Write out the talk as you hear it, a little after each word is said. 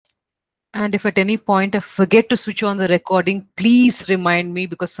And if at any point I forget to switch on the recording, please remind me,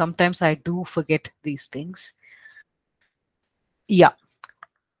 because sometimes I do forget these things. Yeah.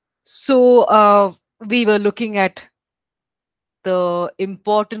 So we were looking at the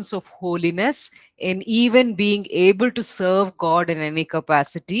importance of holiness in even being able to serve God in any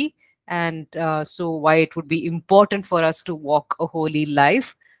capacity. And so why it would be important for us to walk a holy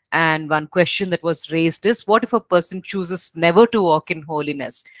life. And one question that was raised is, what if a person chooses never to walk in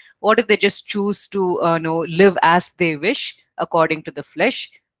holiness? What if they just choose to live as they wish according to the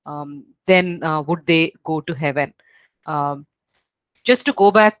flesh? Then would they go to heaven? Um, just to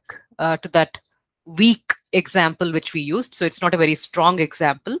go back to that weak example which we used, so it's not a very strong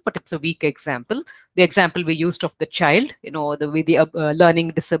example, but it's a weak example. The example we used of the child, the with the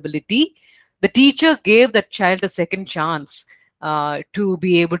learning disability, the teacher gave that child a second chance to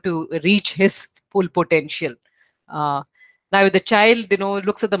be able to reach his full potential. uh, Now if the child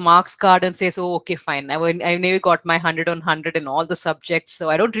looks at the marks card and says, oh, okay, fine, I never got my 100 on 100 in all the subjects, so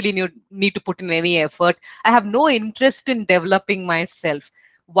I don't really need to put in any effort. I have no interest in developing myself.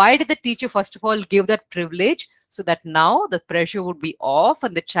 Why did the teacher, first of all, give that privilege? So that now the pressure would be off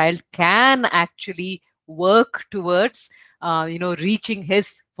and the child can actually work towards, reaching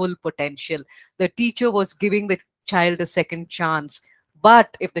his full potential. The teacher was giving the child a second chance.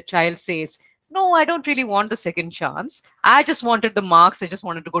 But if the child says, no, I don't really want the second chance. I just wanted the marks. I just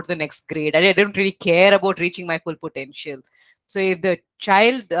wanted to go to the next grade. I don't really care about reaching my full potential. So if the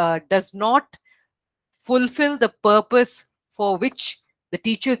child does not fulfill the purpose for which the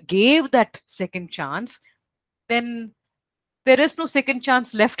teacher gave that second chance, then there is no second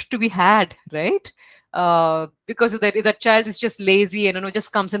chance left to be had, right? Because if that child is just lazy and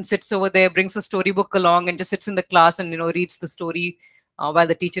just comes and sits over there, brings a storybook along, and just sits in the class and reads the story while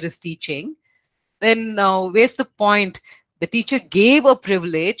the teacher is teaching, then where's the point? The teacher gave a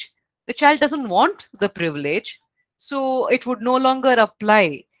privilege. The child doesn't want the privilege, so it would no longer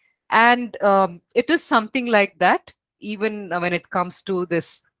apply. And it is something like that, even when it comes to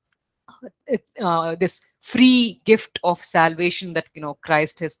this free gift of salvation that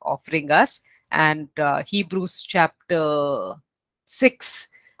Christ is offering us. And Hebrews chapter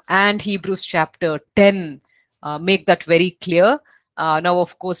 6 and Hebrews chapter 10 make that very clear. Now,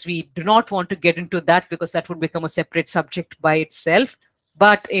 of course, we do not want to get into that because that would become a separate subject by itself.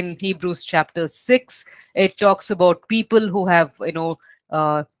 But in Hebrews chapter 6, it talks about people who have,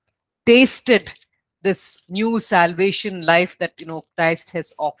 tasted this new salvation life that, Christ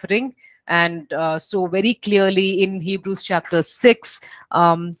is offering. And so very clearly in Hebrews chapter 6,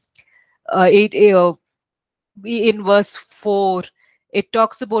 it, in verse 4, it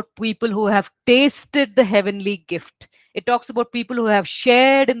talks about people who have tasted the heavenly gift. It talks about people who have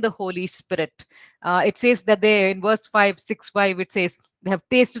shared in the Holy Spirit. It says that they, in verse 5, 6, 5, it says, they have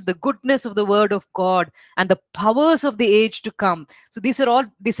tasted the goodness of the word of God and the powers of the age to come. So these are all,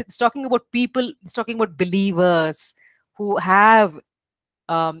 it's talking about people, it's talking about believers who have,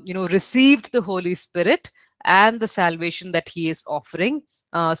 received the Holy Spirit and the salvation that he is offering.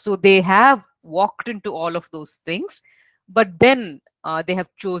 So they have walked into all of those things, but then they have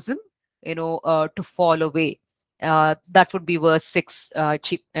chosen, to fall away. That would be verse 6,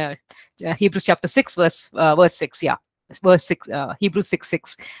 Hebrews chapter 6, verse 6, yeah. Verse 6, Hebrews 6,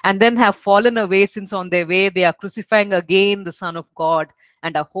 6. And then have fallen away, since on their way they are crucifying again the Son of God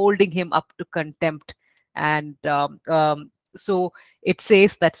and are holding him up to contempt. And so it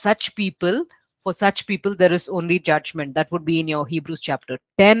says that for such people, there is only judgment. That would be in your Hebrews chapter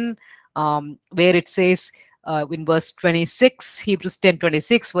 10, where it says, in verse 26, Hebrews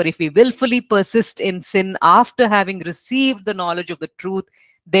 10:26, for if we willfully persist in sin after having received the knowledge of the truth,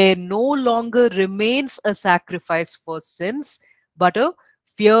 there no longer remains a sacrifice for sins, but a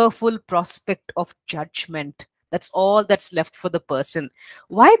fearful prospect of judgment. That's all that's left for the person.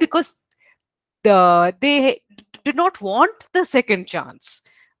 Why? Because they did not want the second chance.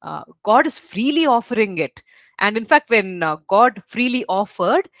 God is freely offering it. And in fact, when God freely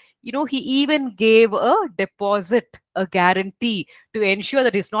offered, he even gave a deposit, a guarantee, to ensure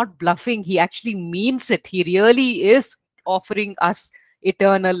that he's not bluffing. He actually means it. He really is offering us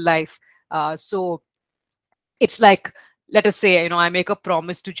eternal life. So it's like, let us say, I make a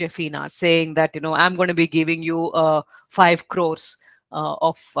promise to Jeffina saying that, I'm going to be giving you 5 crores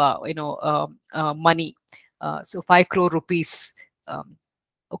of, money. So 5 crore rupees.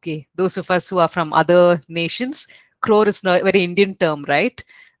 Okay, those of us who are from other nations, crore is not a very Indian term, right?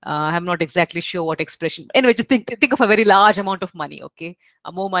 I'm not exactly sure what expression. Anyway, just think of a very large amount of money, okay?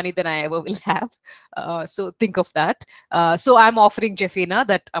 More money than I ever will have. So think of that. So I'm offering Jeffina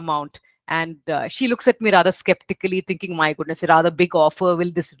that amount. And she looks at me rather skeptically, thinking, my goodness, a rather big offer.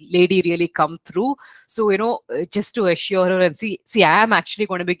 Will this lady really come through? So, just to assure her and see, I am actually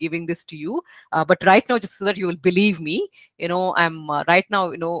going to be giving this to you. But right now, just so that you will believe me, I'm right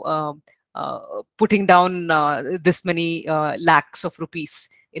now, putting down this many lakhs of rupees,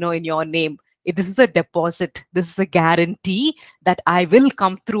 in your name. This is a deposit. This is a guarantee that I will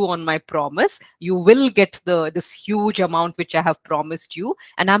come through on my promise. You will get this huge amount which I have promised you,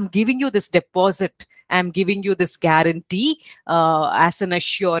 and I'm giving you this deposit. I'm giving you this guarantee as an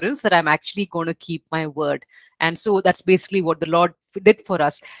assurance that I'm actually going to keep my word. And so that's basically what the Lord did for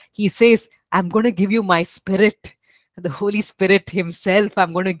us. He says, I'm going to give you my spirit, the Holy Spirit Himself.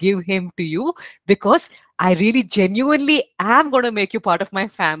 I'm going to give Him to you because I really genuinely am going to make you part of my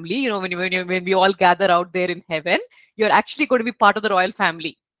family. When we all gather out there in heaven, you're actually going to be part of the royal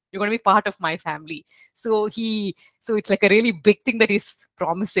family. You're going to be part of my family. So it's like a really big thing that He's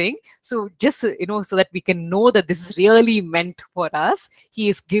promising. So just, so that we can know that this is really meant for us, He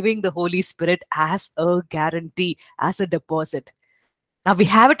is giving the Holy Spirit as a guarantee, as a deposit. Now we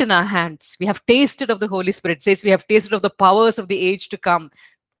have it in our hands. We have tasted of the Holy Spirit. It says we have tasted of the powers of the age to come.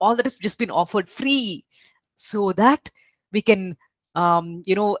 All that has just been offered free, so that we can,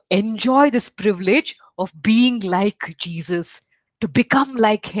 enjoy this privilege of being like Jesus, to become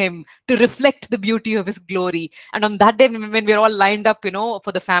like Him, to reflect the beauty of His glory. And on that day, when we're all lined up,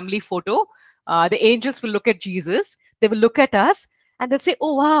 for the family photo, the angels will look at Jesus. They will look at us, and they'll say,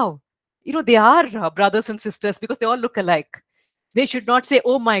 "Oh wow, they are brothers and sisters because they all look alike." They should not say,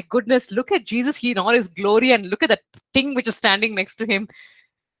 "Oh my goodness, look at Jesus, He in all His glory, and look at that thing which is standing next to Him."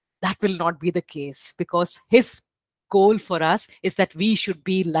 That will not be the case, because His goal for us is that we should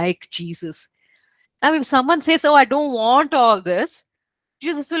be like Jesus. Now, if someone says, "Oh, I don't want all this,"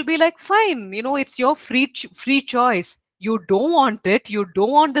 Jesus will be like, "Fine, it's your free choice. You don't want it. You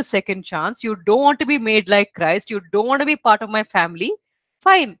don't want the second chance. You don't want to be made like Christ. You don't want to be part of my family.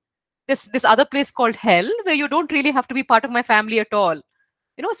 Fine. This other place called hell, where you don't really have to be part of my family at all."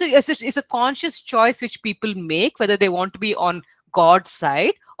 So it's a conscious choice which people make, whether they want to be on God's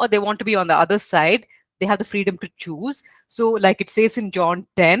side or they want to be on the other side. They have the freedom to choose. So like it says in John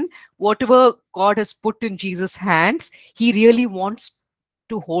 10, whatever God has put in Jesus' hands, He really wants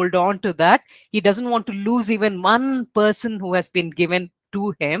to hold on to that. He doesn't want to lose even one person who has been given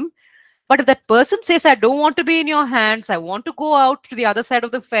to Him. But if that person says, "I don't want to be in your hands, I want to go out to the other side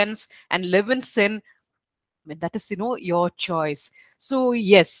of the fence and live in sin," that is, your choice. So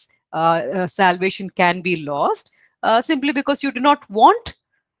yes, salvation can be lost simply because you do not want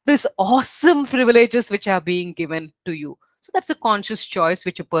these awesome privileges which are being given to you. So that's a conscious choice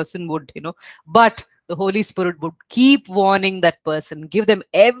which a person would, but the Holy Spirit would keep warning that person, give them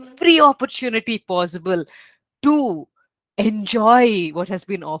every opportunity possible to enjoy what has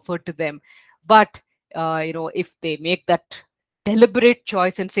been offered to them. But if they make that deliberate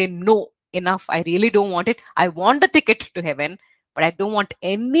choice and say, "No, enough, I really don't want it. I want the ticket to heaven, but I don't want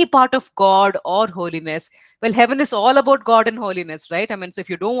any part of God or holiness." Well, heaven is all about God and holiness, right? I mean, so if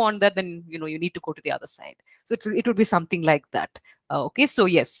you don't want that, then you need to go to the other side. So it would be something like that. Okay, so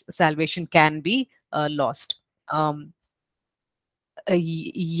yes, salvation can be lost. um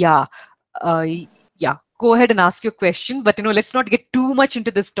yeah. uh, yeah, go ahead and ask your question, but let's not get too much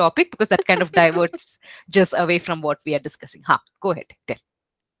into this topic, because that kind of diverts just away from what we are discussing. Go ahead, tell.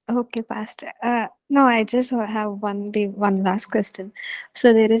 Okay, Pastor. No, I just have one last question.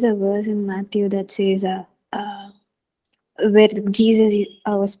 So there is a verse in Matthew that says, where Jesus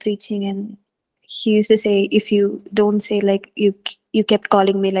was preaching, and he used to say, "If you don't say like you kept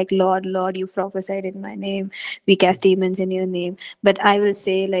calling me like Lord, Lord, you prophesied in my name, we cast demons in your name, but I will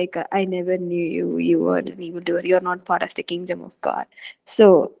say like I never knew you. You were an evildoer. You're not part of the kingdom of God."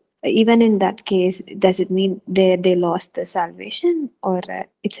 So even in that case, does it mean they lost the salvation, or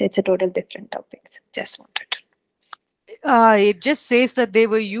it's a total different topic? So just wanted to. It just says that they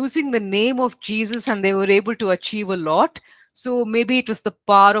were using the name of Jesus and they were able to achieve a lot. So maybe it was the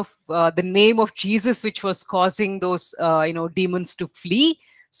power of the name of Jesus which was causing those, demons to flee.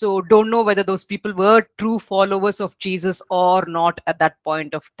 So don't know whether those people were true followers of Jesus or not at that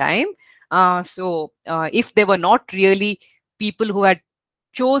point of time. So if they were not really people who had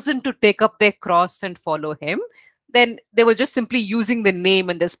chosen to take up their cross and follow Him, then they were just simply using the name,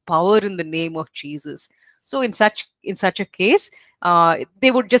 and there's power in the name of Jesus. So in such a case,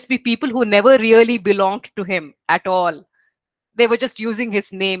 they would just be people who never really belonged to Him at all. They were just using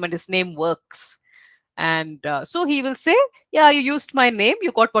His name, and His name works. And so He will say, "Yeah, you used my name,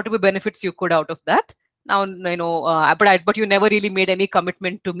 you got whatever benefits you could out of that. Now, but you never really made any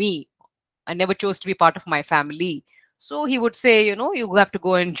commitment to me. I never chose to be part of my family. So he would say, you have to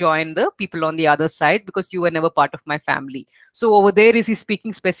go and join the people on the other side because you were never part of my family. So over there, is he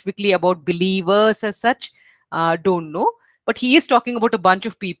speaking specifically about believers as such? Don't know. But he is talking about a bunch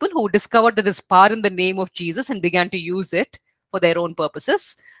of people who discovered that there's power in the name of Jesus and began to use it for their own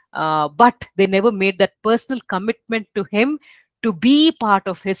purposes. But they never made that personal commitment to him to be part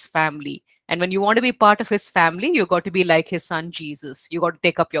of his family. And when you want to be part of his family, you got to be like his son Jesus. You got to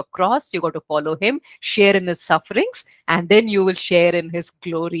take up your cross, you got to follow him, share in his sufferings, and then you will share in his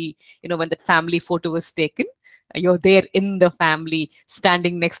glory. When that family photo was taken, you're there in the family,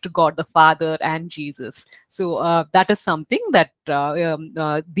 standing next to God the Father and Jesus. So that is something that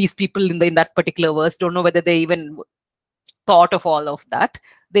these people in that particular verse don't know whether they even thought of all of that.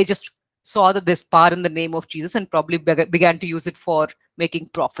 They just saw that there's power in the name of Jesus and probably began to use it for making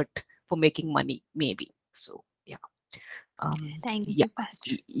profit, for making money, maybe. So yeah. Thank Yeah. you,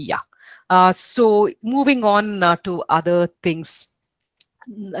 Pastor. Yeah. So moving on to other things,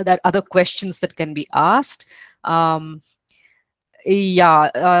 that other questions that can be asked. Um,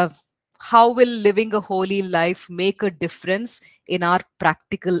 yeah. How will living a holy life make a difference in our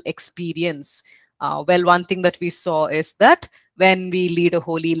practical experience? Well, one thing that we saw is that when we lead a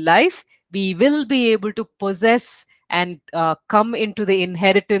holy life, we will be able to possess and come into the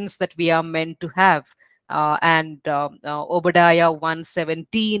inheritance that we are meant to have. And Obadiah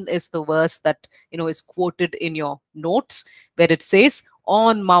 1:17 is the verse that is quoted in your notes, where it says,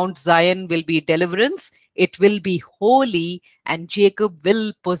 "On Mount Zion will be deliverance; it will be holy, and Jacob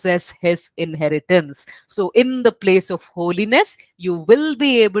will possess his inheritance." So, in the place of holiness, you will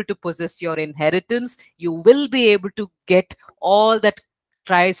be able to possess your inheritance. You will be able to get all that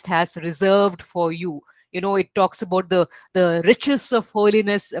Christ has reserved for you. It talks about the riches of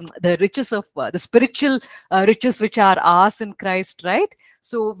holiness, the riches of the spiritual riches which are ours in Christ, right?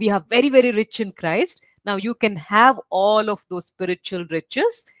 So we are very, very rich in Christ. Now you can have all of those spiritual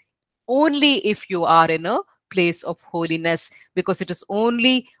riches only if you are in a place of holiness, because it is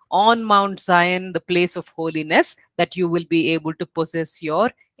only on Mount Zion, the place of holiness, that you will be able to possess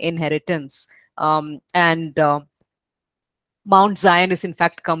your inheritance. And Mount Zion is in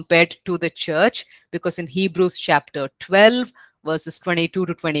fact compared to the church, because in Hebrews chapter 12, verses 22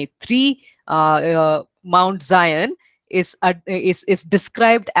 to 23, Mount Zion is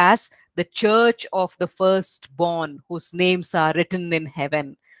described as the church of the firstborn, whose names are written in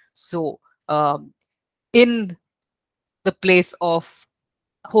heaven. So, in the place of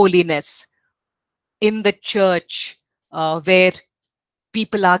holiness, in the church, where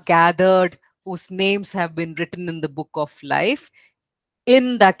people are gathered, whose names have been written in the book of life,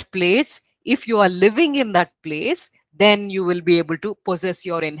 in that place, if you are living in that place, then you will be able to possess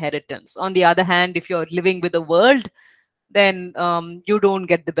your inheritance. On the other hand, if you're living with the world, then you don't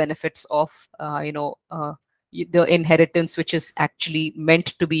get the benefits of the inheritance which is actually meant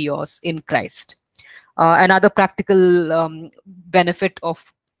to be yours in Christ. Another practical benefit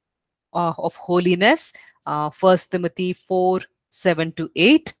of holiness, 1 Timothy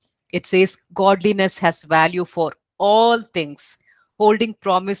 4:7-8, it says, "Godliness has value for all things, holding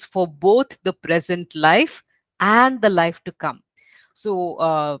promise for both the present life and the life to come."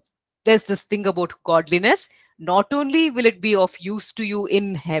 So there's this thing about godliness. Not only will it be of use to you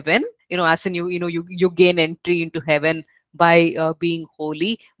in heaven, as in you gain entry into heaven by being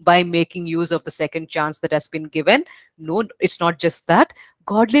holy, by making use of the second chance that has been given. No, it's not just that.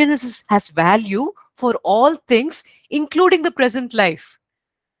 Godliness has value for all things, including the present life.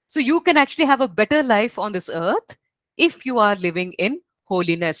 So you can actually have a better life on this earth if you are living in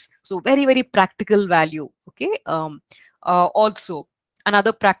holiness. So very, very practical value. Okay. Also,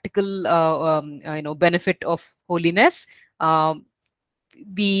 another practical benefit of holiness, um,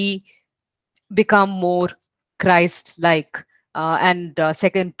 we become more Christ-like. And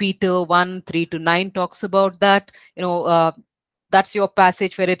 2 Peter 1:3-9 talks about that. That's your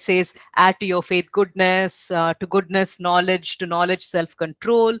passage where it says, "Add to your faith goodness, to goodness knowledge, to knowledge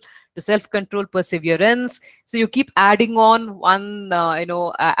self-control, to self-control perseverance." So you keep adding on one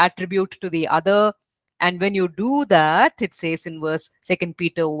attribute to the other. And when you do that, it says in 2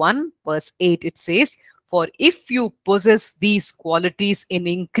 Peter 1:8, it says, "For if you possess these qualities in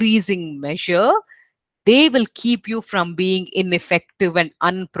increasing measure, they will keep you from being ineffective and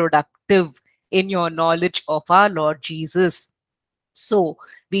unproductive in your knowledge of our Lord Jesus." So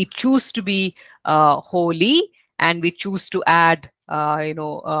we choose to be holy, and we choose to add,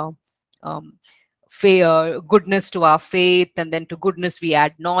 um, goodness to our faith, and then to goodness we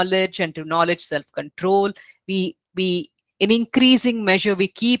add knowledge, and to knowledge self-control. We in increasing measure we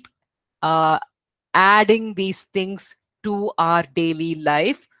keep uh, adding these things to our daily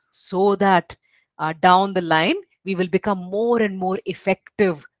life, so that down the line we will become more and more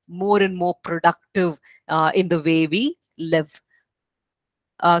effective, more and more productive in the way we live.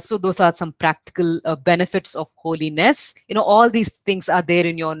 So those are some practical benefits of holiness. All these things are there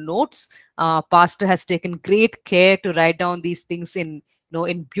in your notes. Pastor has taken great care to write down these things in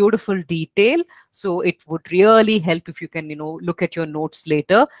beautiful detail. So it would really help if you can look at your notes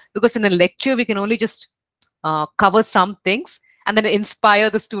later, because in a lecture we can only just cover some things and then inspire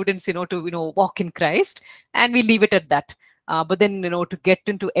the students to walk in Christ, and we leave it at that. But then to get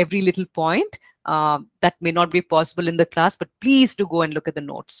into every little point, that may not be possible in the class, but please do go and look at the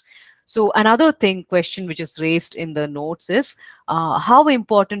notes. So another question which is raised in the notes is, how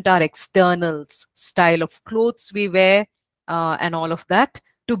important are externals, style of clothes we wear, and all of that,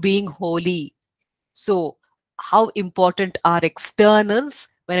 to being holy? So how important are externals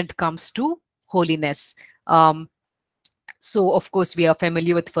when it comes to holiness? Um, so, of course, we are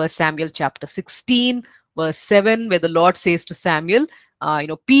familiar with 1 Samuel chapter 16, verse 7, where the Lord says to Samuel,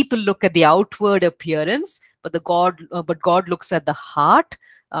 people look at the outward appearance, but God looks at the heart.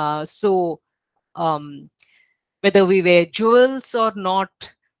 So, whether we wear jewels or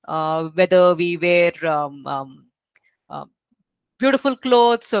not, whether we wear uh, beautiful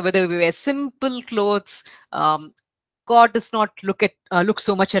clothes or whether we wear simple clothes, God does not look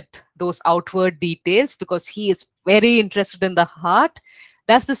so much at those outward details, because He is very interested in the heart.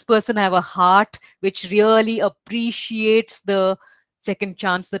 Does this person have a heart which really appreciates the second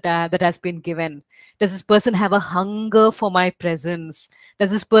chance that has been given? Does this person have a hunger for my presence? Does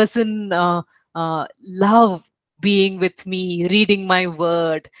this person love being with me, reading my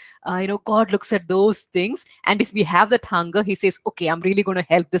word? God looks at those things, and if we have that hunger, He says, okay, I'm really going to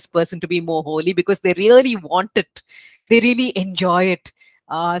help this person to be more holy, because they really want it, they really enjoy it.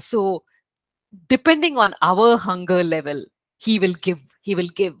 So depending on our hunger level, he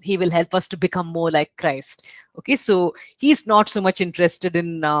will help us to become more like Christ. Okay, so He's not so much interested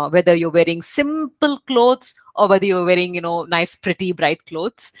in whether you're wearing simple clothes or whether you're wearing nice, pretty, bright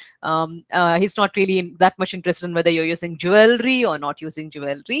clothes. He's not really that much interested in whether you're using jewelry or not using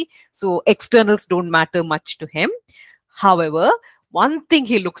jewelry. So externals don't matter much to Him. However, one thing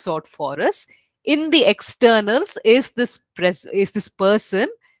He looks out for us in the externals is this person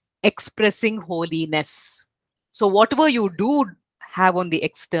expressing holiness. So whatever you do have on the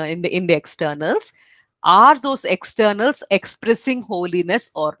in the externals, are those externals expressing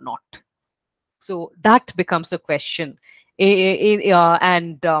holiness or not? So that becomes a question.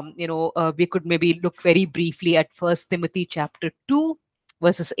 And we could maybe look very briefly at First Timothy chapter 2,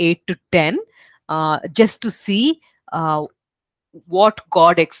 verses 8 to 10, just to see what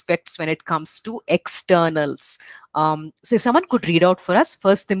God expects when it comes to externals. So if someone could read out for us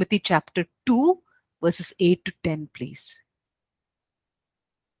First Timothy chapter 2, verses 8 to 10, please.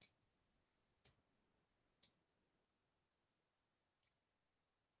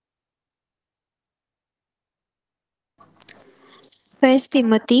 First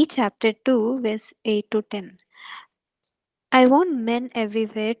Timothy chapter 2 verse 8 to 10. I want men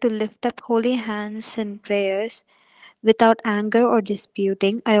everywhere to lift up holy hands in prayers without anger or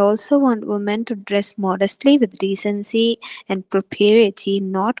disputing. I also want women to dress modestly with decency and propriety,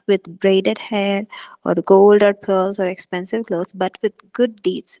 not with braided hair or gold or pearls or expensive clothes, but with good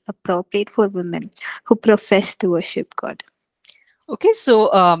deeds appropriate for women who profess to worship God. Okay,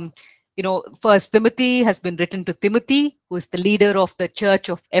 so First Timothy has been written to Timothy, who is the leader of the church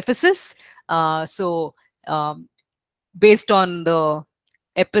of Ephesus. So based on the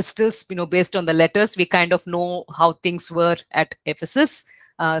epistles, based on the letters, we kind of know how things were at Ephesus.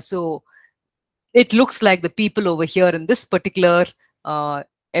 So it looks like the people over here in this particular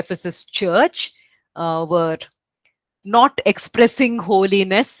Ephesus church were not expressing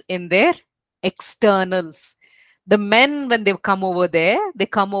holiness in their externals. The men, when they come over there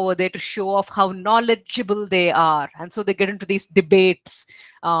to show off how knowledgeable they are. And so they get into these debates,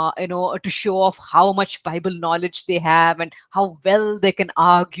 to show off how much Bible knowledge they have and how well they can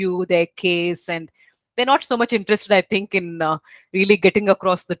argue their case. And they're not so much interested, I think, in really getting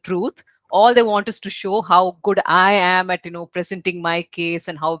across the truth. All they want is to show how good I am at, presenting my case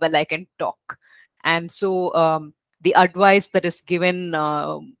and how well I can talk. And so the advice that is given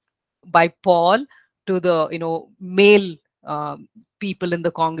by Paul to the male people in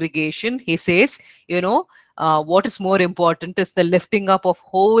the congregation, he says, what is more important is the lifting up of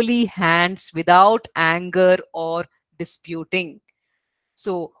holy hands without anger or disputing.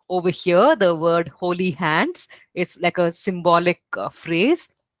 So over here, the word holy hands is like a symbolic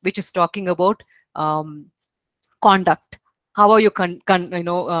phrase which is talking about conduct. How are you conducting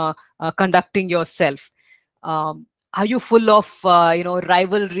yourself? Are you full of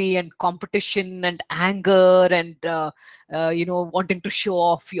rivalry and competition and anger and wanting to show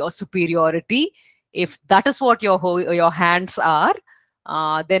off your superiority? If that is what your hands are,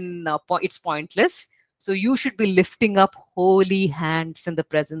 then it's pointless. So you should be lifting up holy hands in the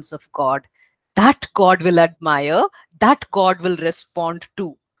presence of God. That God will admire, that God will respond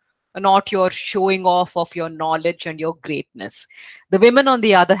to, not your showing off of your knowledge and your greatness. The women, on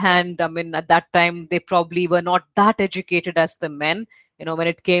the other hand, I mean, at that time, they probably were not that educated as the men, when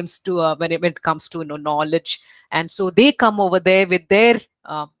it comes to when it comes to knowledge. And so they come over there with their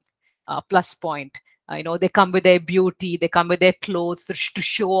plus point. They come with their beauty, they come with their clothes to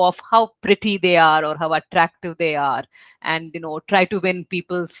show off how pretty they are or how attractive they are, and try to win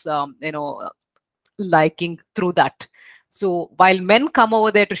people's liking through that. So while men come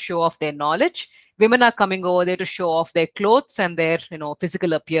over there to show off their knowledge, women are coming over there to show off their clothes and their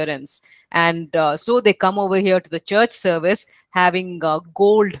physical appearance. And so they come over here to the church service having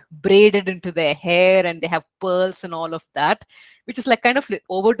gold braided into their hair, and they have pearls and all of that, which is like kind of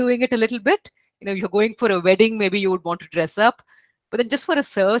overdoing it a little bit. You're going for a wedding, maybe you would want to dress up, but then just for a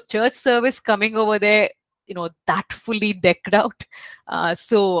church service, coming over there that fully decked out.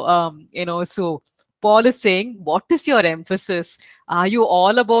 So Paul is saying, what is your emphasis? Are you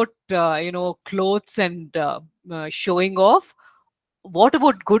all about, clothes and showing off? What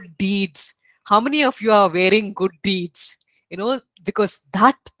about good deeds? How many of you are wearing good deeds? Because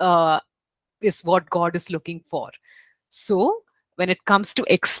that is what God is looking for. So when it comes to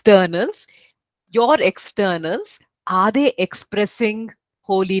externals, your externals, are they expressing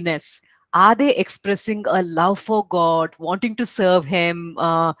holiness? Are they expressing a love for God, wanting to serve Him?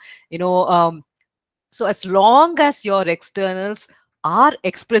 You know, so as long as your externals are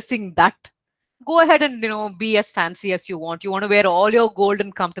expressing that, go ahead and be as fancy as you want. You want to wear all your gold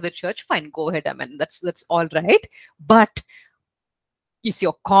and come to the church, fine, go ahead. I mean, that's all right. But is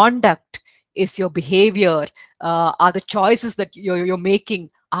your conduct, is your behavior, are the choices that you're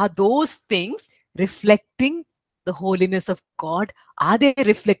making, are those things reflecting the holiness of God? Are they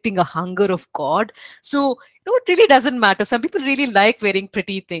reflecting a hunger of God? So it really doesn't matter. Some people really like wearing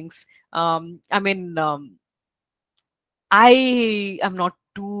pretty things. I am not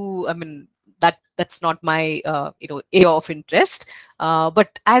too, I mean, that's not my area of interest.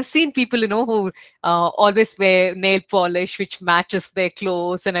 But I've seen people who always wear nail polish which matches their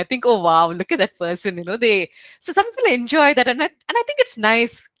clothes, and I think, oh wow, look at that person. They, so some people enjoy that, and I think it's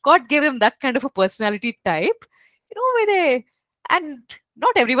nice. God gave them that kind of a personality type, where they, and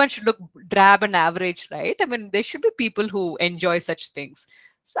not everyone should look drab and average, right? I mean, there should be people who enjoy such things.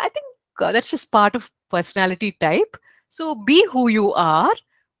 So I think that's just part of personality type. So be who you are,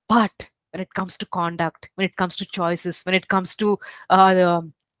 but when it comes to conduct, when it comes to choices, when it comes to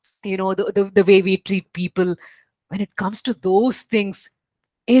the way we treat people, when it comes to those things,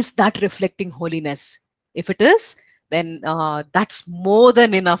 is that reflecting holiness? If it is, then that's more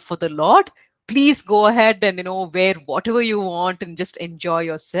than enough for the Lord. Please go ahead and wear whatever you want and just enjoy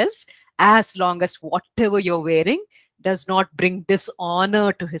yourselves, as long as whatever you're wearing does not bring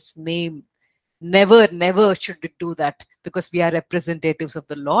dishonor to His name. Never, never should it do that, because we are representatives of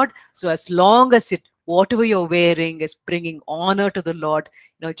the Lord. So as long as whatever you're wearing is bringing honor to the Lord,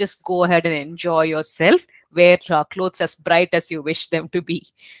 just go ahead and enjoy yourself. Wear clothes as bright as you wish them to be.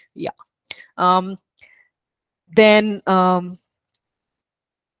 Yeah. Then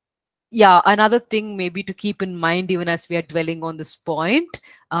yeah, another thing maybe to keep in mind, even as we are dwelling on this point,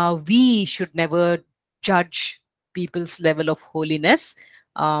 we should never judge people's level of holiness,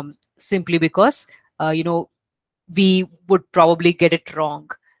 simply because we would probably get it wrong.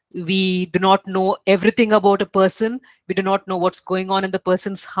 We do not know everything about a person. We do not know what's going on in the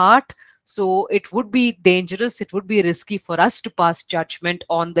person's heart. So it would be dangerous, it would be risky for us to pass judgment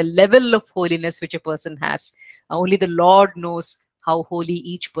on the level of holiness which a person has. Only the Lord knows how holy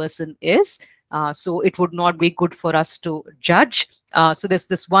each person is. So it would not be good for us to judge. So there's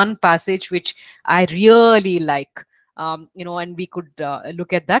this one passage which I really like, and we could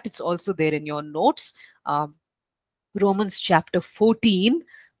look at that. It's also there in your notes. Romans chapter 14,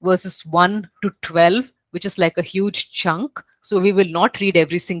 verses 1 to 12, which is like a huge chunk. So we will not read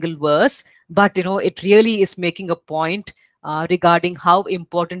every single verse, but it really is making a point regarding how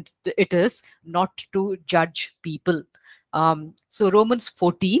important it is not to judge people. So Romans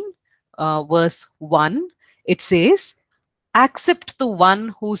 14, verse 1, it says, accept the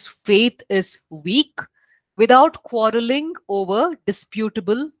one whose faith is weak without quarreling over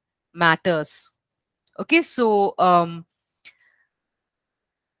disputable matters. Okay, so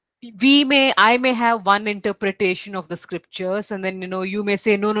I may have one interpretation of the scriptures, and then you may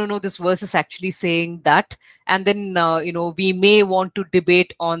say, no, no, no, this verse is actually saying that, and then we may want to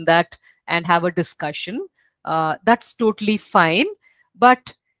debate on that and have a discussion. That's totally fine,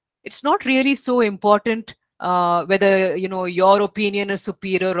 but it's not really so important whether your opinion is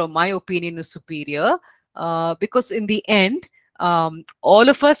superior or my opinion is superior, because in the end, all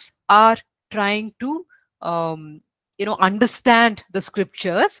of us are trying to understand the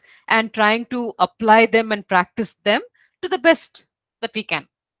scriptures and trying to apply them and practice them to the best that we can.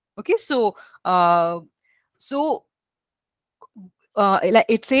 Okay, uh, so like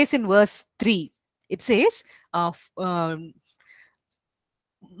it says in verse 3, it says,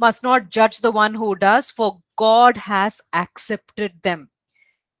 must not judge the one who does, for God has accepted them.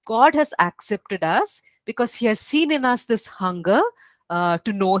 God has accepted us because he has seen in us this hunger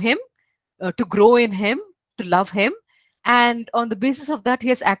to know him, to grow in him, to love him. And on the basis of that, he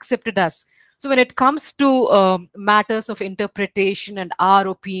has accepted us. So when it comes to matters of interpretation and our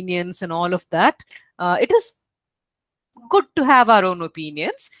opinions and all of that, it is good to have our own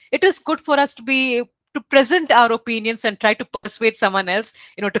opinions. It is good for us to present our opinions and try to persuade someone else,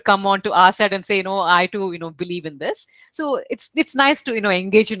 to come on to our side and say, I too, believe in this. So it's nice to,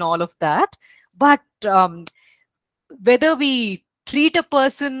 engage in all of that. But whether we treat a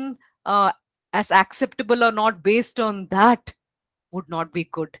person as acceptable or not based on that would not be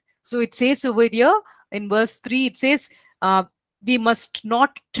good. So it says over here in verse 3, it says, we must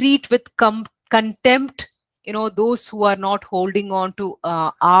not treat with contempt, those who are not holding on to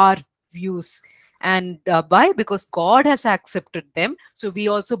our views. And because God has accepted them, so we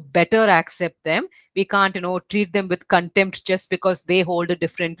also better accept them. We can't, treat them with contempt just because they hold a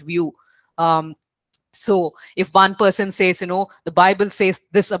different view. So if one person says, the Bible says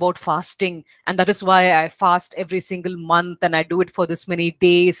this about fasting, and that is why I fast every single month, and I do it for this many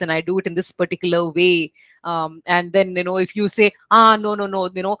days, and I do it in this particular way. And then, if you say, no, no,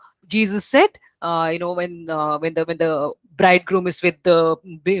 no, Jesus said, when the bridegroom is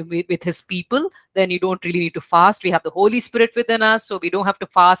with his people, then you don't really need to fast. We have the Holy Spirit within us, so we don't have to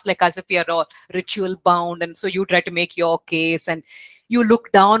fast like as if we are all ritual bound. And so you try to make your case, and you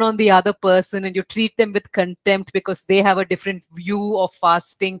look down on the other person and you treat them with contempt because they have a different view of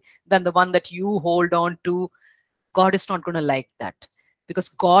fasting than the one that you hold on to. God is not going to like that, because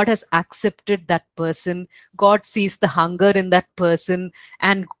God has accepted that person. God sees the hunger in that person,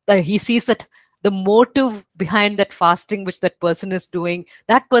 and he sees that the motive behind that fasting which that person is doing,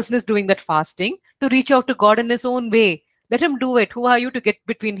 that fasting to reach out to God in his own way. Let him do it. Who are you to get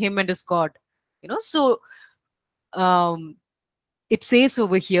between him and his God? So um it says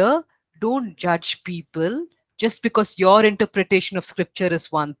over here, don't judge people just because your interpretation of scripture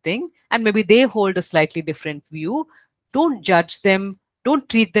is one thing and maybe they hold a slightly different view. Don't judge them. Don't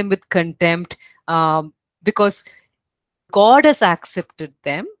treat them with contempt, because God has accepted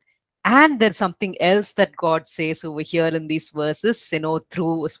them. And there's something else that God says over here in these verses,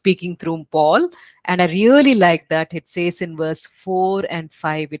 through speaking through Paul. And I really like that. It says in verse 4 and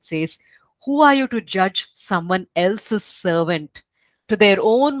 5, it says, who are you to judge someone else's servant? To their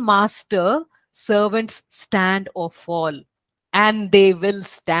own master, servants stand or fall, and they will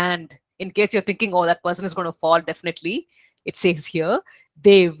stand. In case you're thinking, oh, that person is going to fall, definitely. It says here,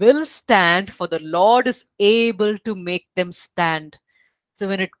 they will stand, for the Lord is able to make them stand. So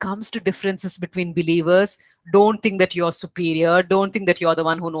when it comes to differences between believers, don't think that you're superior. Don't think that you're the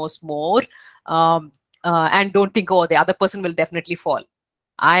one who knows more. And don't think, oh, the other person will definitely fall.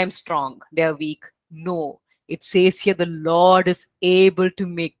 I am strong, they are weak. No, it says here the Lord is able to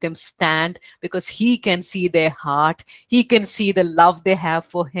make them stand because he can see their heart. He can see the love they have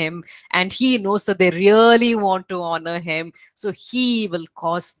for him, and he knows that they really want to honor him. So he will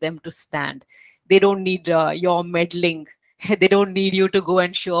cause them to stand. They don't need your meddling. They don't need you to go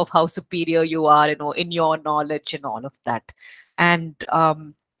and show off how superior you are, in your knowledge and all of that. And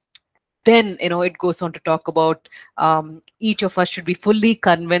then it goes on to talk about each of us should be fully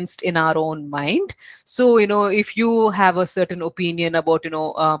convinced in our own mind. So if you have a certain opinion about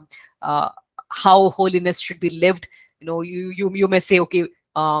uh, how holiness should be lived, you may say, okay,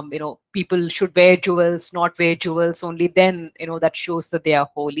 people should wear jewels, not wear jewels, only then that shows that they are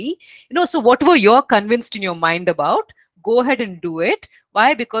holy. So whatever you're convinced in your mind about, go ahead and do it.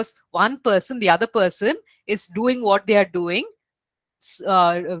 Why? Because the other person is doing what they are doing. They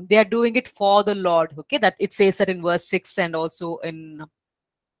are doing it for the Lord. Okay, that it says that in verse 6, and also in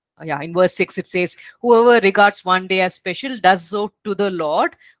verse 6 it says, whoever regards one day as special does so to the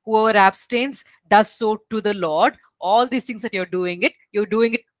Lord. Whoever abstains does so to the Lord. All these things that you're doing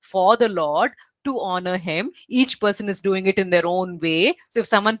it for the Lord, to honor him. Each person is doing it in their own way. So if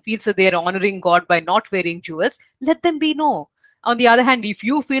someone feels that they're honoring God by not wearing jewels, let them be no. On the other hand, if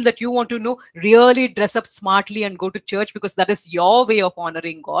you feel that you want to really dress up smartly and go to church because that is your way of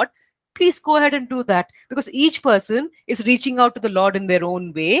honoring God, please go ahead and do that, because each person is reaching out to the Lord in their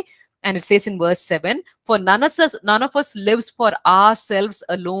own way. And it says in verse 7, for none of us lives for ourselves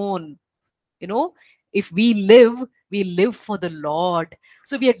alone. you know if we live for the Lord.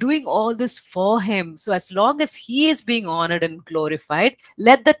 So we are doing all this for him. So as long as he is being honored and glorified,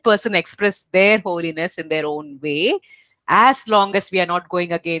 let that person express their holiness in their own way, as long as we are not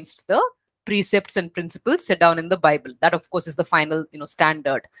going against the precepts and principles set down in the Bible. That of course is the final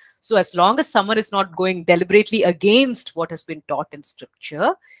standard. So as long as someone is not going deliberately against what has been taught in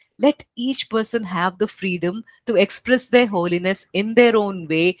scripture, let each person have the freedom to express their holiness in their own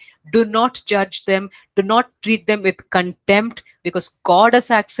way. Do not judge them. Do not treat them with contempt, because God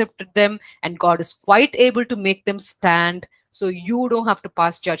has accepted them and God is quite able to make them stand. So you don't have to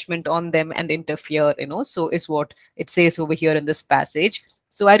pass judgment on them and interfere. So is what it says over here in this passage.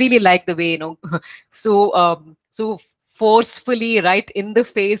 So I really like the way, so forcefully, right in the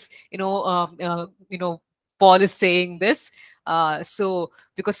face, Paul is saying this. So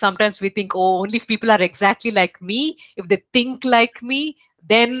because sometimes we think, oh, only if people are exactly like me, if they think like me,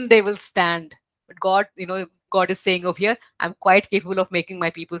 then they will stand. But God is saying over here, I'm quite capable of making my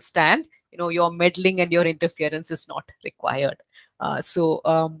people stand. Your meddling and your interference is not required. So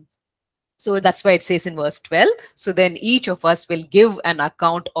that's why it says in verse 12, so then each of us will give an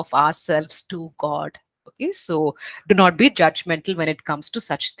account of ourselves to God. Okay, so do not be judgmental when it comes to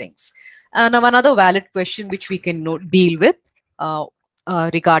such things. Now, another valid question which we can deal with uh,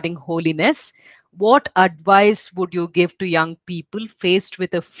 regarding holiness. What advice would you give to young people faced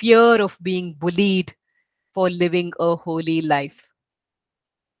with a fear of being bullied for living a holy life?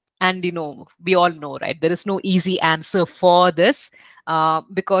 And we all know, right, there is no easy answer for this,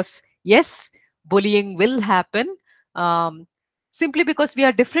 because yes, bullying will happen, um, simply because we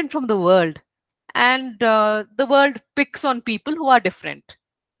are different from the world, and the world picks on people who are different.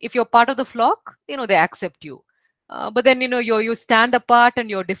 If you're part of the flock, they accept you. But then you stand apart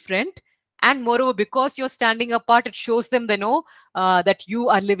and you're different, and moreover, because you're standing apart, it shows them they know that you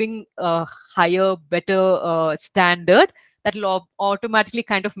are living a higher, better standard. That will automatically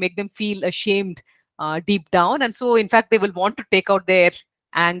kind of make them feel ashamed deep down, and so in fact they will want to take out their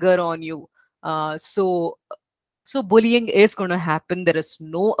anger on you. So bullying is going to happen. There is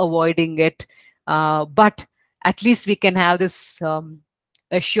no avoiding it. But at least we can have this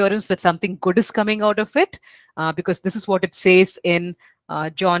assurance that something good is coming out of it, because this is what it says in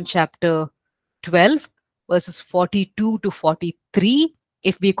John chapter 12, verses 42 to 43.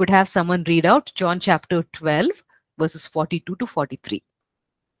 If we could have someone read out John chapter 12, verses 42 to 43.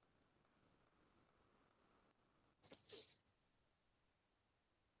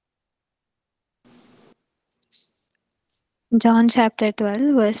 John chapter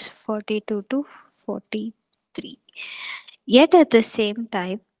 12, verse 42 to 43. Yet at the same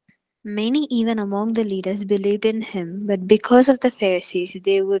time, many even among the leaders believed in him, but because of the Pharisees,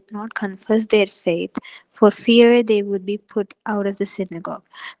 they would not confess their faith for fear they would be put out of the synagogue,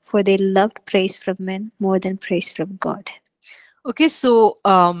 for they loved praise from men more than praise from God. Okay, so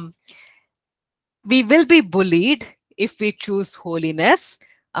we will be bullied if we choose holiness,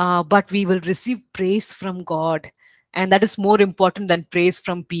 but we will receive praise from God. And that is more important than praise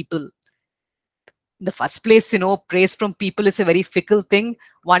from people. In the first place, praise from people is a very fickle thing.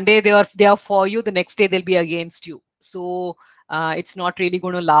 One day they are for you, the next day they'll be against you. So it's not really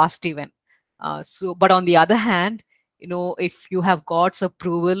going to last even. But on the other hand, if you have God's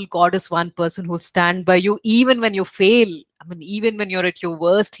approval, God is one person who'll stand by you even when you fail. I mean, even when you're at your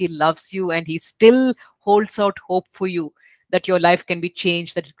worst, he loves you and he still holds out hope for you, that your life can be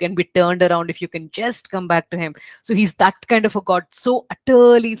changed, that it can be turned around if you can just come back to him. So he's that kind of a God, so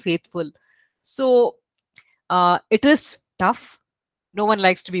utterly faithful. So it is tough. No one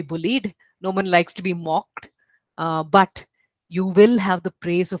likes to be bullied. No one likes to be mocked. But you will have the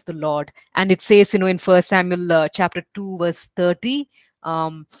praise of the Lord. And it says, in 1 Samuel chapter 2, verse 30,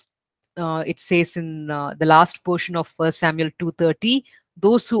 it says in the last portion of 1 Samuel 2:30,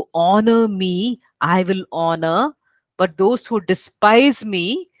 those who honor me, I will honor, but those who despise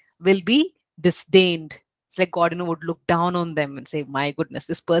me will be disdained. It's like God, would look down on them and say, my goodness,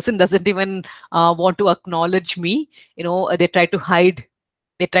 this person doesn't even want to acknowledge me. They try to hide.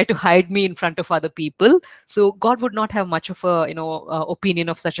 They try to hide me in front of other people. So God would not have much of a opinion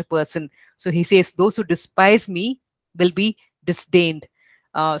of such a person. So he says, those who despise me will be disdained.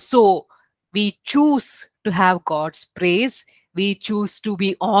 So we choose to have God's praise. We choose to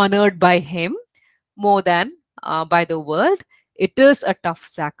be honored by him. more than by the world. It is a tough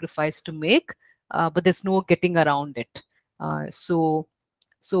sacrifice to make, but there's no getting around it. So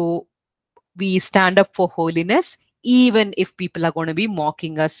we stand up for holiness, even if people are going to be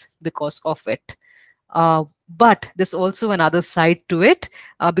mocking us because of it. But there's also another side to it,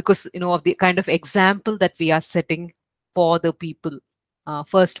 because of the kind of example that we are setting for the people.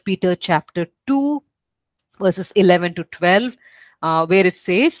 First Peter chapter 2 verses 11 to 12, where it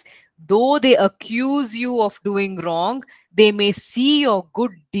says, though they accuse you of doing wrong, they may see your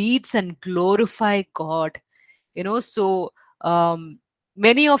good deeds and glorify God. So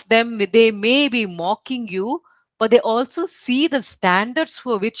many of them, they may be mocking you, but they also see the standards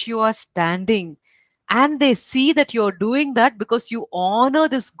for which you are standing, and they see that you're doing that because you honor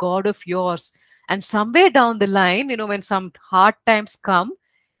this God of yours. And somewhere down the line, when some hard times come,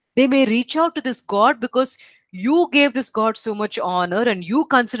 they may reach out to this God because you gave this God so much honor, and you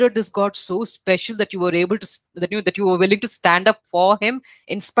considered this God so special that you were able to that you were willing to stand up for him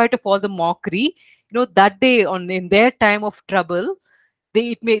in spite of all the mockery. That day, on in their time of trouble,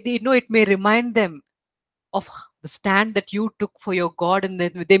 it may remind them of the stand that you took for your God, and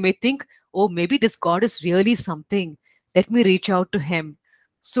they may think, oh, maybe this God is really something, let me reach out to him.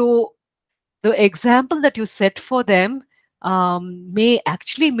 So the example that you set for them may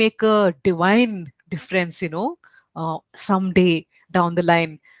actually make a divine difference, someday down the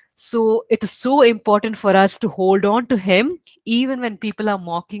line. So it is so important for us to hold on to him even when people are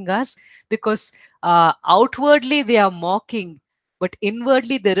mocking us, because outwardly they are mocking, but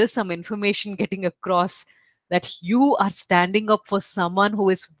inwardly there is some information getting across that you are standing up for someone who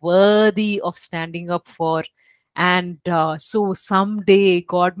is worthy of standing up for. And so someday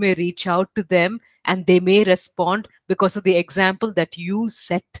God may reach out to them, and they may respond because of the example that you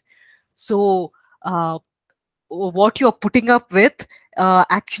set. So what you're putting up with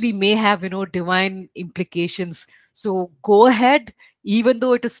actually may have divine implications. So go ahead, even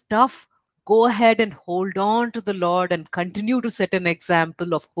though it is tough, go ahead and hold on to the Lord and continue to set an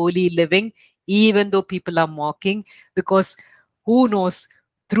example of holy living, even though people are mocking, because who knows,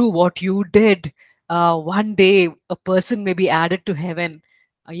 through what you did, one day a person may be added to heaven.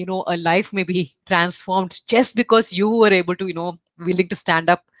 A life may be transformed just because you were able to willing to stand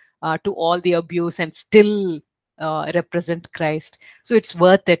up to all the abuse and still represent Christ. So it's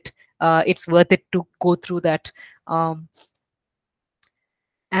worth it. It's worth it to go through that. Um,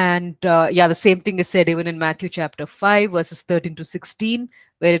 and yeah, the same thing is said even in Matthew chapter 5, verses 13 to 16,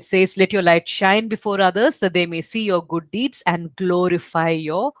 where it says, let your light shine before others that they may see your good deeds and glorify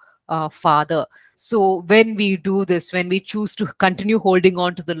your Father. So when we do this, when we choose to continue holding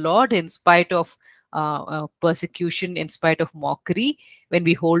on to the Lord in spite of persecution, in spite of mockery, when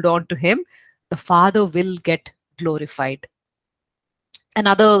we hold on to him, the Father will get glorified.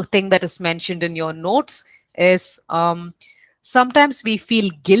 Another thing that is mentioned in your notes is, sometimes we feel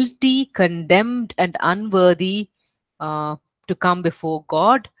guilty, condemned, and unworthy to come before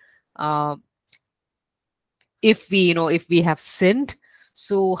God, uh, if we have sinned.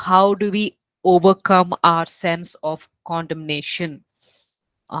 So how do we overcome our sense of condemnation?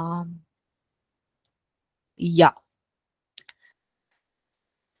 um, yeah,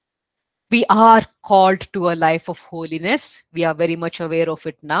 we are called to a life of holiness. We are very much aware of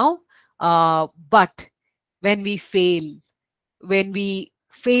it now. But when we fail, when we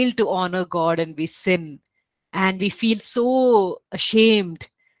fail to honor God and we sin and we feel so ashamed,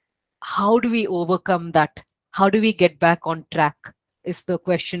 how do we overcome that? How do we get back on track? Is the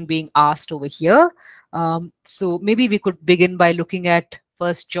question being asked over here. So maybe we could begin by looking at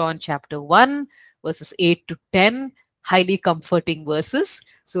First John chapter 1, verses 8 to 10, highly comforting verses.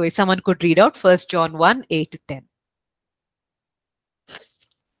 So if someone could read out First John 1, 8 to 10.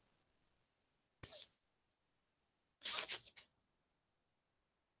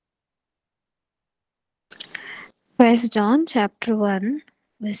 First John chapter 1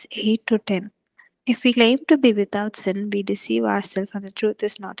 verse 8 to 10. If we claim to be without sin, we deceive ourselves and the truth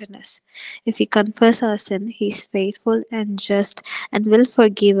is not in us. If we confess our sin, he is faithful and just and will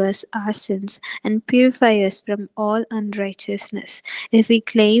forgive us our sins and purify us from all unrighteousness. If we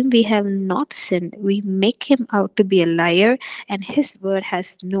claim we have not sinned, we make him out to be a liar and his word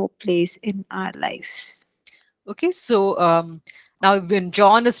has no place in our lives. Okay, so now when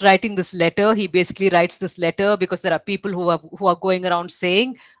John is writing this letter, he basically writes this letter because there are people who are going around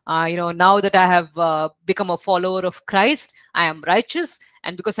saying, now that I have become a follower of Christ, I am righteous,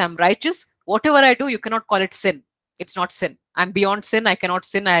 and because I'm righteous, whatever I do, you cannot call it sin. It's not sin. I'm beyond sin. I cannot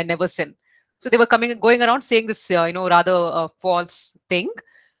sin. I never sin. So they were going around saying this, rather false thing,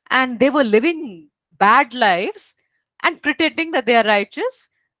 and they were living bad lives and pretending that they are righteous,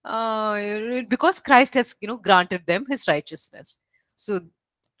 Because Christ has, granted them his righteousness. So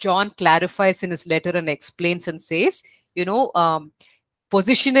John clarifies in his letter and explains and says, you know,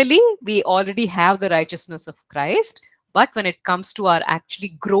 positionally, we already have the righteousness of Christ. But when it comes to our actually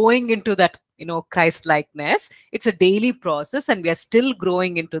growing into that, Christ likeness, it's a daily process and we are still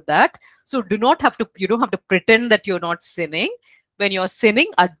growing into that. So you don't have to pretend that you're not sinning. When you're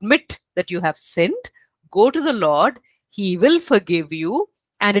sinning, admit that you have sinned, go to the Lord, he will forgive you.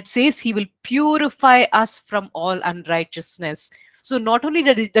 And it says he will purify us from all unrighteousness. So not only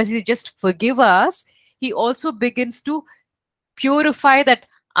does he just forgive us, he also begins to purify that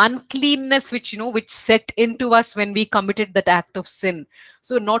uncleanness which set into us when we committed that act of sin.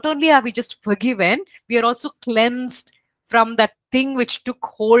 So not only are we just forgiven, we are also cleansed from that thing which took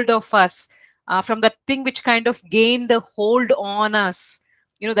hold of us, from that thing which kind of gained a hold on us,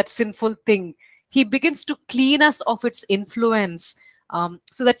 that sinful thing. He begins to clean us of its influence,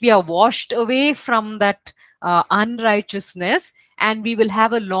 so that we are washed away from that unrighteousness, and we will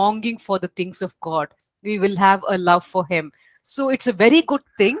have a longing for the things of God. We will have a love for him. So it's a very good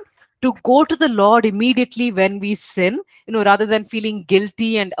thing to go to the Lord immediately when we sin, rather than feeling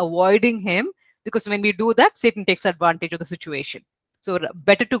guilty and avoiding him, because when we do that, Satan takes advantage of the situation. So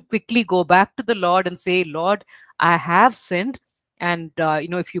better to quickly go back to the Lord and say, Lord, I have sinned, and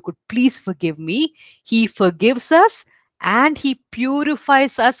if you could please forgive me. He forgives us and he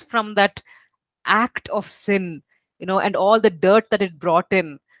purifies us from that act of sin, and all the dirt that it brought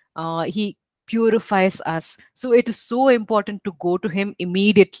in. He purifies us. So it is so important to go to him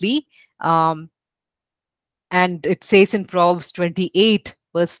immediately. And it says in Proverbs 28,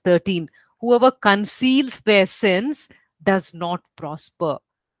 verse 13, whoever conceals their sins does not prosper,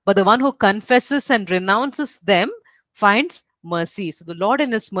 but the one who confesses and renounces them finds mercy. So the Lord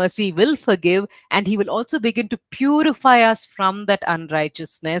in his mercy will forgive, and he will also begin to purify us from that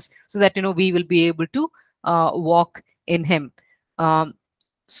unrighteousness, so that we will be able to walk in him.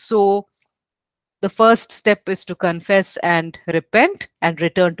 So the first step is to confess and repent and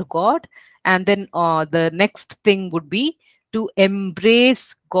return to God. And then the next thing would be to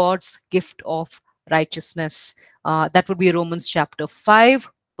embrace God's gift of righteousness. That would be Romans chapter 5,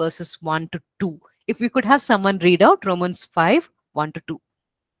 verses 1 to 2. If we could have someone read out Romans 5, 1 to 2.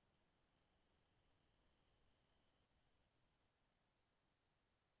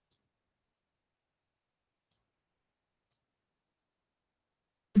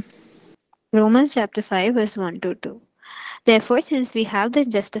 Romans chapter 5, verse 1 to 2. Therefore, since we have been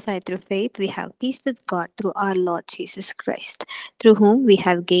justified through faith, we have peace with God through our Lord Jesus Christ, through whom we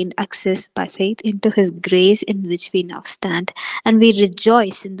have gained access by faith into his grace in which we now stand, and we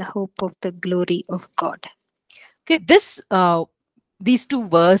rejoice in the hope of the glory of God. Okay, these two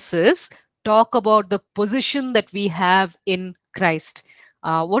verses talk about the position that we have in Christ.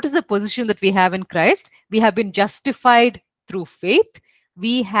 What is the position that we have in Christ? We have been justified through faith.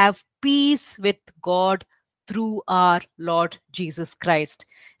 We have peace with God through our Lord Jesus Christ.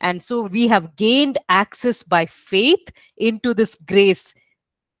 And so we have gained access by faith into this grace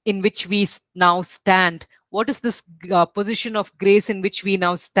in which we now stand. What is this position of grace in which we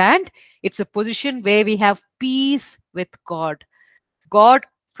now stand? It's a position where we have peace with God. God,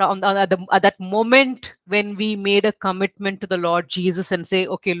 from at that moment when we made a commitment to the Lord Jesus and say,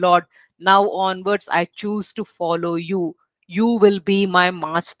 okay, Lord, now onwards, I choose to follow you. You will be my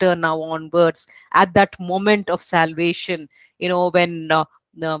master now onwards. At that moment of salvation, when the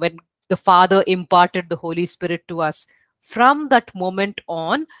Father imparted the Holy Spirit to us, from that moment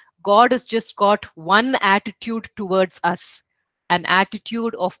on, God has just got one attitude towards us, an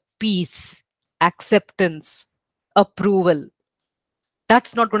attitude of peace, acceptance, approval.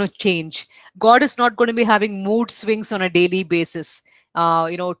 That's not going to change. God is not going to be having mood swings on a daily basis.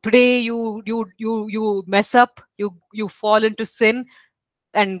 Today you mess up, you fall into sin,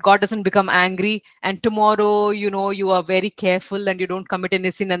 and God doesn't become angry. And tomorrow, you are very careful and you don't commit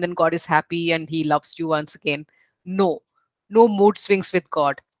any sin, and then God is happy and he loves you once again. No, no mood swings with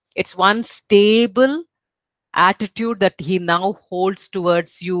God. It's one stable attitude that he now holds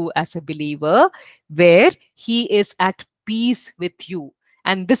towards you as a believer, where he is at peace with you.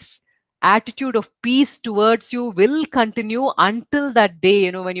 And this attitude of peace towards you will continue until that day,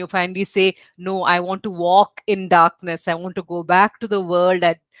 when you finally say, no, I want to walk in darkness. I want to go back to the world.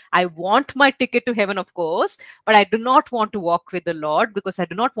 I want my ticket to heaven, of course, but I do not want to walk with the Lord, because I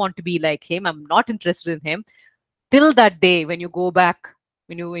do not want to be like him. I'm not interested in him. Till that day, when you go back,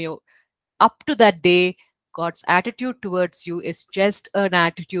 when you up to that day, God's attitude towards you is just an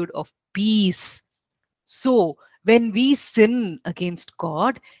attitude of peace. So when we sin against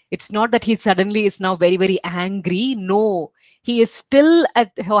God, it's not that he suddenly is now very, very angry. No, He is still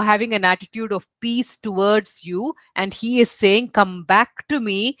having an attitude of peace towards you, and he is saying, come back to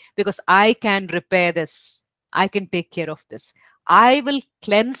me, because I can repair this. I can take care of this. I will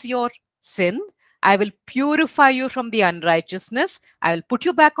cleanse your sin. I will purify you from the unrighteousness. I will put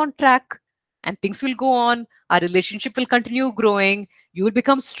you back on track, and things will go on. Our relationship will continue growing. You will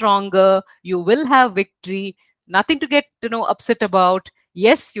become stronger. You will have victory. Nothing to get upset about.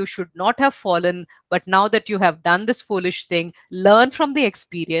 Yes, you should not have fallen, but now that you have done this foolish thing, learn from the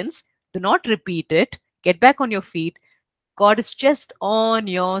experience. Do not repeat it. Get back on your feet. God is just on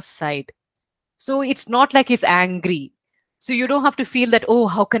your side. So it's not like he's angry. So you don't have to feel that, oh,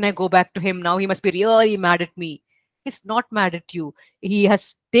 how can I go back to him now? He must be really mad at me. He's not mad at you. He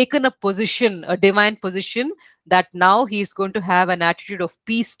has taken a position, a divine position, that now he's going to have an attitude of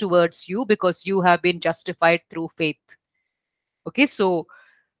peace towards you because you have been justified through faith. Okay, so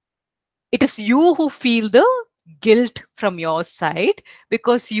it is you who feel the guilt from your side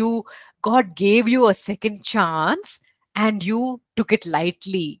because God gave you a second chance and you took it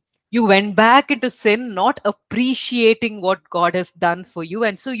lightly. You went back into sin, not appreciating what God has done for you,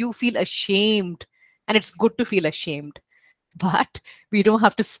 and so you feel ashamed. And it's good to feel ashamed, but we don't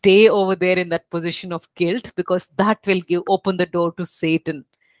have to stay over there in that position of guilt, because that will open the door to Satan.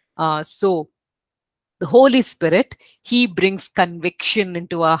 So the Holy Spirit, he brings conviction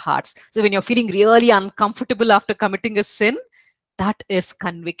into our hearts. So when you're feeling really uncomfortable after committing a sin, that is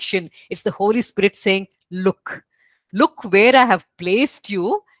conviction. It's the Holy Spirit saying, look where I have placed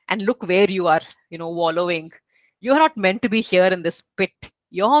you, and look where you are, wallowing. You're not meant to be here in this pit.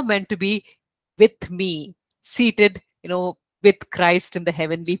 You're meant to be with me, seated, with Christ in the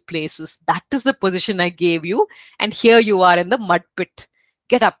heavenly places. That is the position I gave you. And here you are in the mud pit.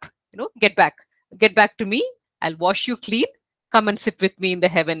 Get up, get back. Get back to me. I'll wash you clean. Come and sit with me in the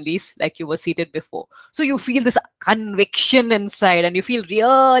heavenlies like you were seated before. So you feel this conviction inside and you feel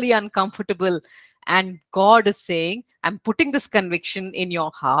really uncomfortable. And God is saying, I'm putting this conviction in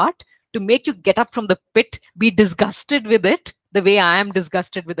your heart to make you get up from the pit, be disgusted with it, the way I am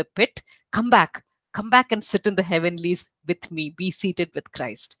disgusted with the pit. Come back and sit in the heavenlies with me. Be seated with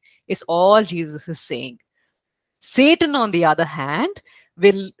Christ, is all Jesus is saying. Satan, on the other hand,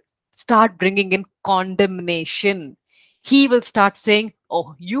 will start bringing in condemnation. He will start saying,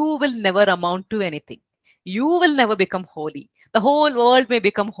 oh, you will never amount to anything. You will never become holy. The whole world may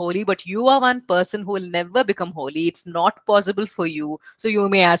become holy, but you are one person who will never become holy. It's not possible for you. So you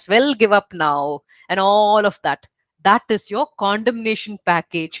may as well give up now, and all of that. That is your condemnation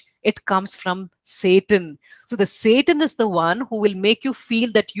package. It comes from Satan. So the Satan is the one who will make you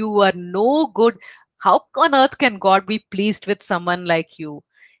feel that you are no good. How on earth can God be pleased with someone like you?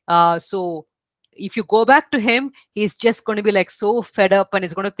 So if you go back to him, he's just going to be like so fed up, and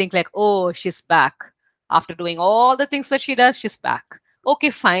he's going to think like, oh, she's back. After doing all the things that she does, she's back. Okay,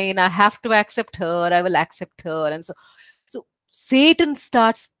 fine. I have to accept her. I will accept her. And so Satan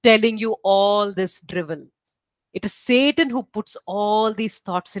starts telling you all this drivel. It is Satan who puts all these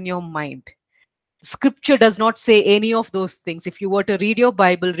thoughts in your mind. Scripture does not say any of those things. If you were to read your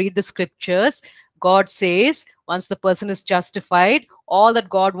Bible, read the scriptures, God says once the person is justified, all that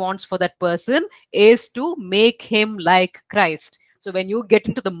God wants for that person is to make him like Christ. So when you get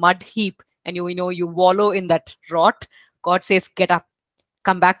into the mud heap and you wallow in that rot, God says, get up,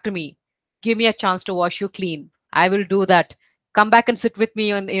 come back to me, give me a chance to wash you clean. I will do that. Come back and sit with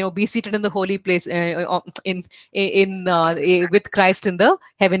me and be seated in the holy place with Christ in the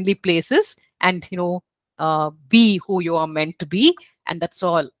heavenly places, and be who you are meant to be. And that's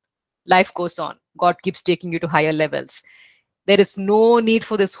all. Life goes on. God keeps taking you to higher levels. There is no need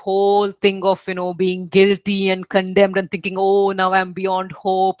for this whole thing of being guilty and condemned and thinking, oh, now I'm beyond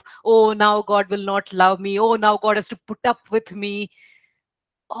hope. Oh, now God will not love me. Oh, now God has to put up with me.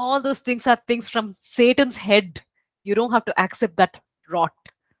 All those things are things from Satan's head. You don't have to accept that rot,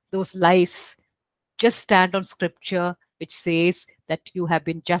 those lies. Just stand on scripture, which says that you have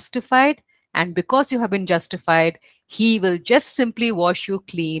been justified. And because you have been justified, he will just simply wash you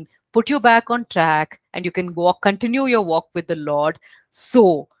clean, put you back on track, and you can continue your walk with the Lord.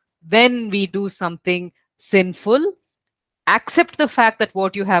 So when we do something sinful, accept the fact that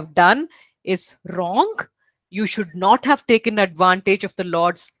what you have done is wrong. You should not have taken advantage of the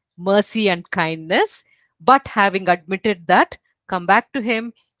Lord's mercy and kindness, but having admitted that, come back to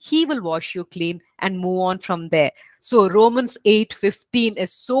him. He will wash you clean and move on from there. So Romans 8:15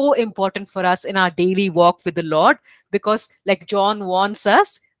 is so important for us in our daily walk with the Lord, because like John warns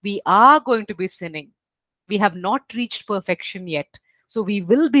us, we are going to be sinning. We have not reached perfection yet. So we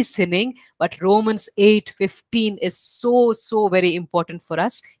will be sinning, but Romans 8:15 is so very important for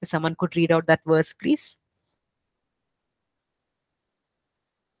us. If someone could read out that verse, please.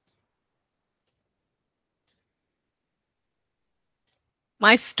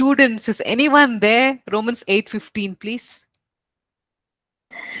 My students, is anyone there? Romans 8:15, please.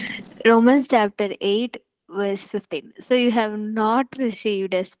 Romans chapter 8, verse 15. So you have not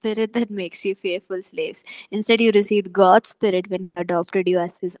received a spirit that makes you fearful slaves. Instead, you received God's spirit when He adopted you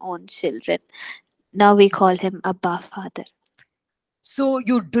as His own children. Now we call Him Abba Father. So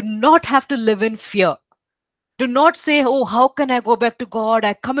you do not have to live in fear. Do not say, oh, how can I go back to God?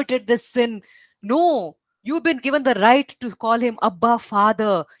 I committed this sin. No, you've been given the right to call him Abba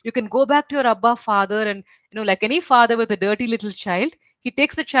Father. You can go back to your Abba Father, and, like any father with a dirty little child, he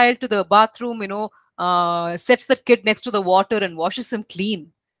takes the child to the bathroom, sets the kid next to the water and washes him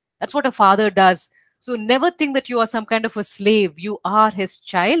clean. That's what a father does. So never think that you are some kind of a slave. You are his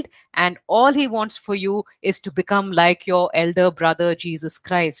child, and all he wants for you is to become like your elder brother, Jesus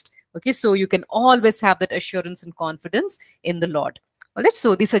Christ. Okay, so you can always have that assurance and confidence in the Lord. All right,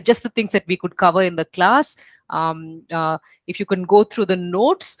 so these are just the things that we could cover in the class. If you can go through the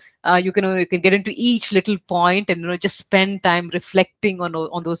notes, you can get into each little point and just spend time reflecting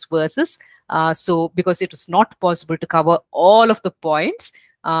on those verses. So because it is not possible to cover all of the points,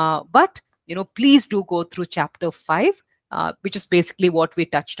 but please do go through chapter 5, which is basically what we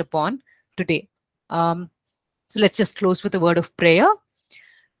touched upon today. So let's just close with a word of prayer.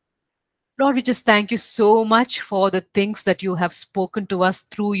 Lord, we just thank you so much for the things that you have spoken to us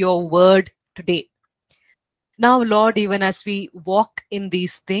through your word today. Now, Lord, even as we walk in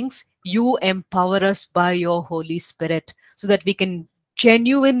these things, you empower us by your Holy Spirit so that we can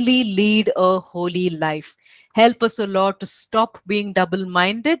genuinely lead a holy life. Help us, O Lord, to stop being double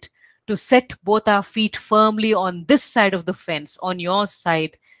minded, to set both our feet firmly on this side of the fence, on your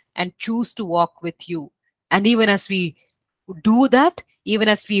side, and choose to walk with you. And even as we do that, even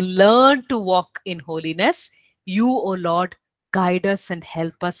as we learn to walk in holiness, you, O Lord, guide us and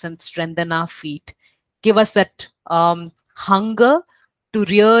help us and strengthen our feet. Give us that hunger to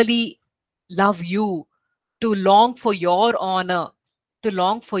really love you, to long for your honor, to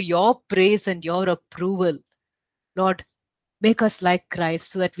long for your praise and your approval. Lord, make us like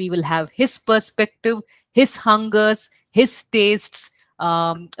Christ so that we will have his perspective, his hungers, his tastes,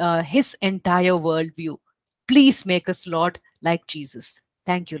 his entire worldview. Please make us, Lord, like Jesus.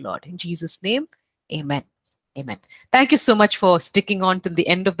 Thank you, Lord. In Jesus' name, amen. Amen. Thank you so much for sticking on till the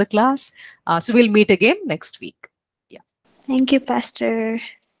end of the class. So we'll meet again next week. Yeah. Thank you, Pastor.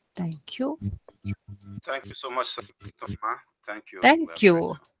 Thank you. Thank you so much, Sister Ma. Thank you. Thank We are you.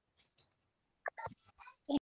 grateful.